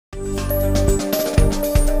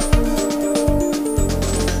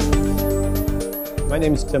My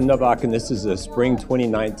name is Tim Novak, and this is a Spring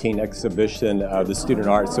 2019 exhibition of the student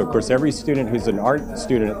art. So, of course, every student who's an art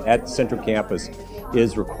student at Central Campus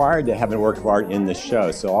is required to have a work of art in this show.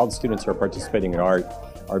 So all the students who are participating in art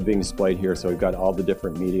are being displayed here. So we've got all the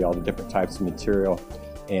different media, all the different types of material.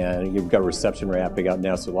 And you've got a reception wrapping up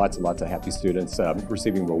now, so lots and lots of happy students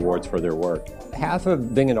receiving rewards for their work. Half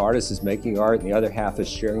of being an artist is making art, and the other half is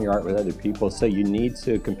sharing your art with other people. So you need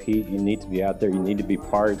to compete, you need to be out there, you need to be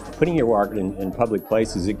part. Putting your art in public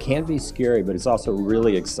places, it can be scary, but it's also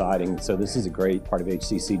really exciting. So this is a great part of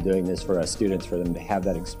HCC doing this for us students, for them to have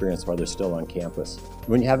that experience while they're still on campus.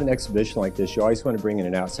 When you have an exhibition like this, you always want to bring in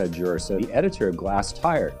an outside juror. So the editor of Glass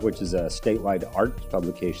Tire, which is a statewide art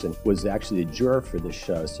publication, was actually the juror for this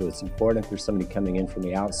show. So it's important for somebody coming in from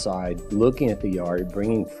the outside, looking at the art,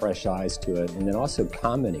 bringing fresh eyes to it, and then also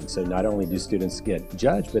commenting. So not only do students get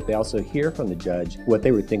judged, but they also hear from the judge what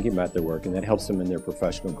they were thinking about their work, and that helps them in their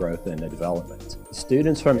professional growth and development.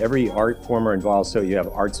 Students from every art form are involved. So you have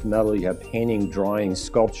arts metal, you have painting, drawing,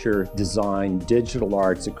 sculpture, design, digital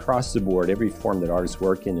arts, across the board. Every form that artists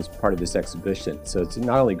work in is part of this exhibition. So it's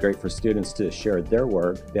not only great for students to share their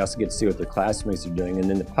work, they also get to see what their classmates are doing, and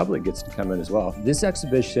then the public gets to come in as well. This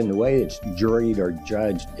exhibition, the way it's juried or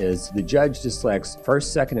judged is the judge just selects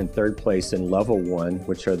first, second, and third place in level 1,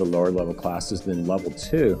 which are the lower level classes, then level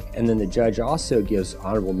 2, and then the judge also gives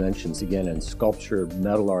honorable mentions, again, in sculpture,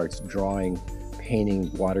 metal arts, drawing,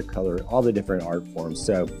 painting, watercolor, all the different art forms.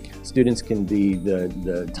 So students can be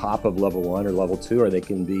the top of level 1 or level 2, or they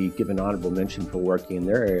can be given honorable mention for working in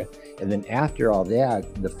their area. And then after all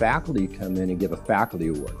that, the faculty come in and give a faculty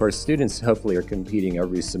award. Of course, students hopefully are competing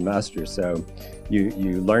every semester. So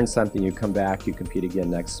you learn something, you come back, you compete again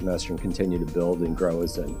next semester and continue to build and grow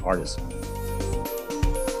as an artist.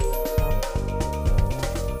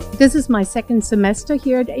 This is my second semester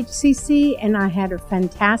here at HCC, and I had a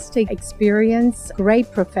fantastic experience.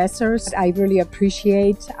 Great professors. I really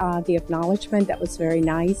appreciate the acknowledgement. That was very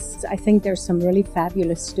nice. I think there's some really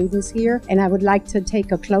fabulous students here, and I would like to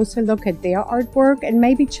take a closer look at their artwork and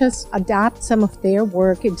maybe just adapt some of their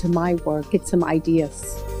work into my work, get some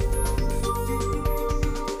ideas.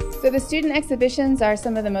 So the student exhibitions are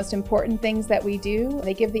some of the most important things that we do.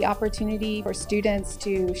 They give the opportunity for students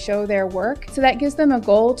to show their work. So that gives them a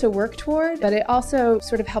goal to work toward, but it also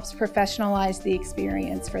sort of helps professionalize the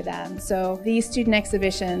experience for them. So these student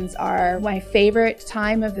exhibitions are my favorite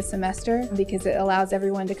time of the semester because it allows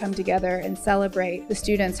everyone to come together and celebrate the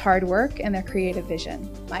students' hard work and their creative vision.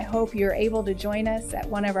 I hope you're able to join us at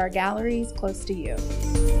one of our galleries close to you.